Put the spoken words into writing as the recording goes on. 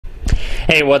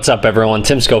Hey, what's up everyone?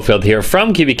 Tim Schofield here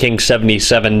from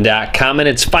QBKing77.com, and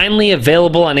it's finally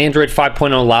available on Android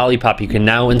 5.0 Lollipop. You can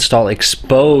now install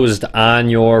Xposed on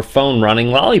your phone running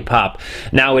Lollipop.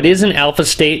 Now, it is in alpha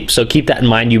state, so keep that in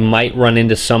mind. You might run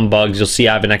into some bugs. You'll see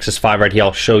I have an Nexus 5 right here.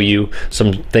 I'll show you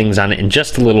some things on it in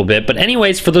just a little bit. But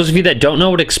anyways, for those of you that don't know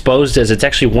what Xposed is, it's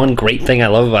actually one great thing I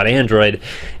love about Android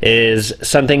is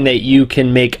something that you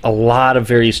can make a lot of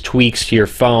various tweaks to your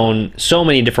phone. So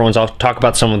many different ones. I'll talk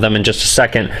about some of them in just a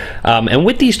second. And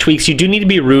with these tweaks, you do need to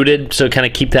be rooted, so kind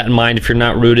of keep that in mind. If you're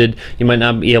not rooted, you might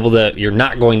not be able to, you're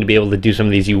not going to be able to do some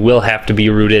of these. You will have to be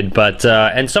rooted, but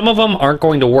and some of them aren't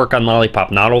going to work on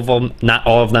Lollipop. Not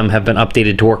all of them have been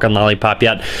updated to work on Lollipop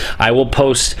yet. I will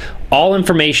post all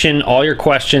information, all your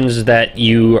questions that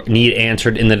you need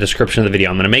answered in the description of the video.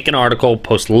 I'm going to make an article,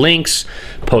 post links,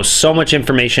 post so much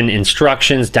information,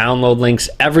 instructions, download links.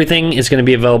 Everything is going to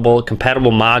be available.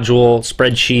 Compatible module,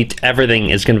 spreadsheet,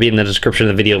 everything is going to be in the description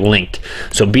of the video linked.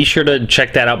 So be sure to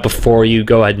check that out before you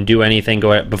go ahead and do anything,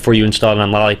 before you install it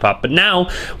on Lollipop. But now,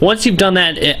 once you've done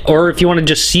that, or if you want to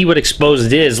just see what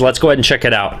Xposed is, let's go ahead and check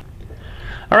it out.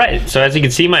 Alright, so as you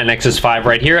can see, my Nexus 5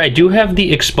 right here, I do have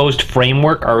the Xposed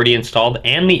framework already installed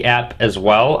and the app as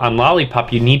well. On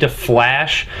Lollipop, you need to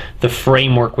flash the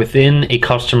framework within a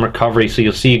custom recovery. So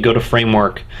you'll see, you go to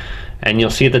framework, and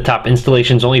you'll see at the top,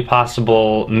 installations only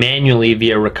possible manually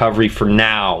via recovery for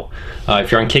now. If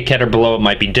you're on KitKat or below, it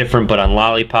might be different, but on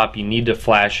Lollipop, you need to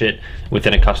flash it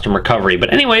within a custom recovery.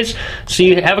 But anyways, so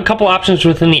you have a couple options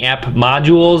within the app,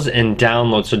 modules and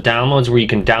downloads. So downloads where you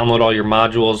can download all your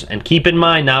modules, and keep in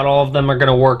mind, not all of them are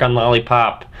gonna work on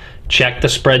Lollipop. Check the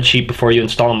spreadsheet before you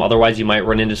install them, otherwise you might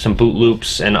run into some boot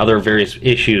loops and other various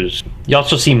issues. You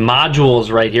also see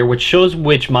modules right here, which shows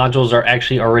which modules are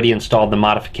actually already installed, the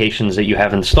modifications that you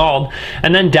have installed,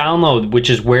 and then download, which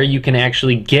is where you can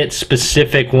actually get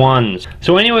specific ones.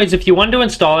 So anyways, if you want to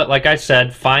install it, like I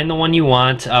said, find the one you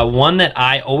want. One that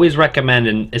I always recommend,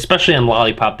 and especially on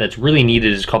Lollipop, that's really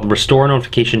needed, is called Restore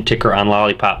Notification Ticker on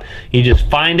Lollipop. You just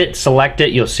find it, select it,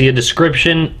 you'll see a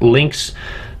description, links,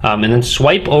 and then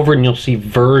swipe over and you'll see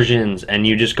versions, and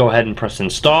you just go ahead and press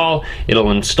install.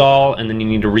 It'll install, and then you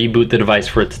need to reboot the device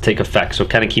for it to take effect, so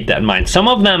kind of keep that in mind. Some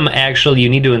of them actually you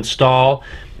need to install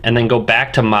and then go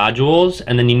back to modules,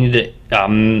 and then you need to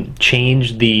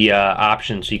change the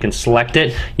options. So you can select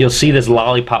it. You'll see this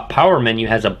Lollipop power menu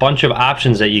has a bunch of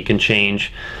options that you can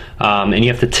change, and you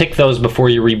have to tick those before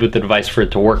you reboot the device for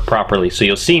it to work properly. So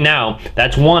you'll see now,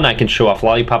 that's one I can show off,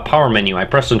 Lollipop power menu. I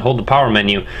press and hold the power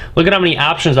menu. Look at how many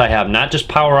options I have, not just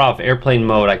power off, airplane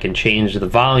mode. I can change the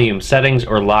volume, settings,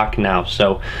 or lock now.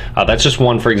 So that's just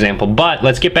one for example. But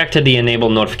let's get back to the enable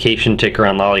notification ticker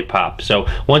on Lollipop. So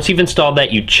once you've installed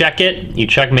that, you check it,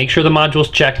 make sure the module's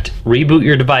checked, reboot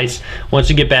your device. Once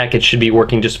you get back, it should be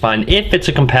working just fine if it's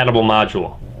a compatible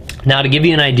module. Now, to give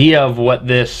you an idea of what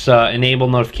this enable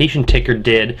notification ticker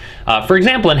did, for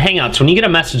example, in Hangouts, when you get a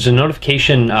message, the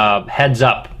notification heads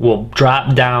up will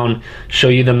drop down, show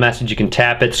you the message. You can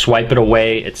tap it, swipe it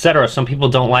away, etc. Some people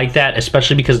don't like that,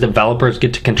 especially because developers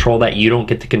get to control that. You don't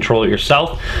get to control it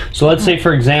yourself. So let's say,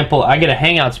 for example, I get a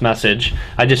Hangouts message.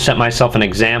 I just sent myself an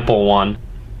example one.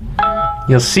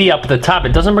 You'll see up at the top,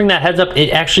 it doesn't bring that heads up. It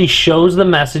actually shows the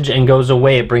message and goes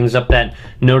away. It brings up that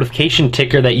notification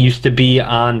ticker that used to be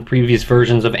on previous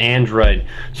versions of Android.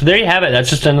 So there you have it. That's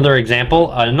just another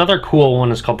example. Another cool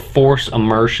one is called Force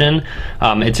Immersion.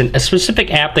 It's a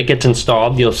specific app that gets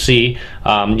installed. You'll see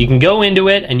you can go into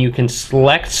it and you can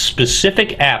select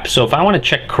specific apps. So if I want to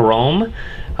check Chrome,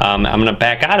 I'm going to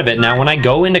back out of it. Now when I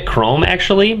go into Chrome,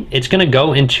 actually, it's going to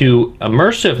go into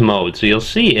immersive mode. So you'll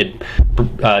see it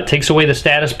takes away the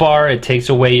status bar, it takes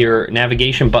away your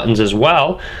navigation buttons as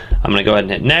well. I'm going to go ahead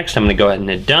and hit next, I'm going to go ahead and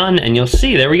hit done, and you'll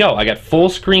see, there we go. I got full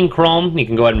screen Chrome. You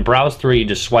can go ahead and browse through, you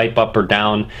just swipe up or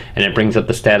down, and it brings up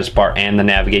the status bar and the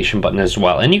navigation button as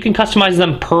well. And you can customize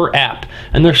them per app.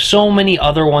 And there's so many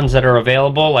other ones that are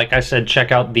available. Like I said,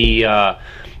 check out the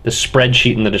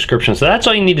spreadsheet in the description. So that's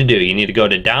all you need to do. You need to go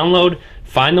to download,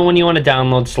 find the one you want to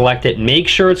download, select it, make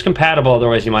sure it's compatible,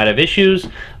 otherwise you might have issues.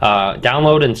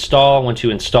 Download, install. Once you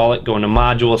install it, go into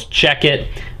modules, check it,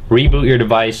 reboot your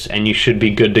device, and you should be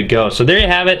good to go. So there you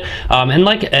have it.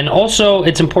 And also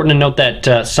it's important to note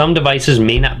that some devices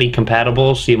may not be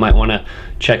compatible, so you might want to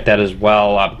check that as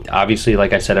well. Obviously,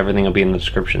 like I said, everything will be in the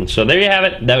description. So there you have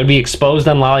it. That would be Xposed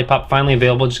on Lollipop, finally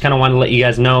available. Just kind of wanted to let you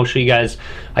guys know, show you guys,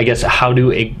 I guess, how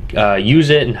to use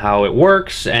it and how it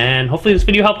works. And hopefully this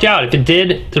video helped you out. If it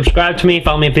did, subscribe to me,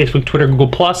 follow me on Facebook, Twitter,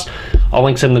 Google+. All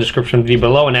links in the description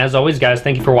below. And as always, guys,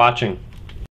 thank you for watching.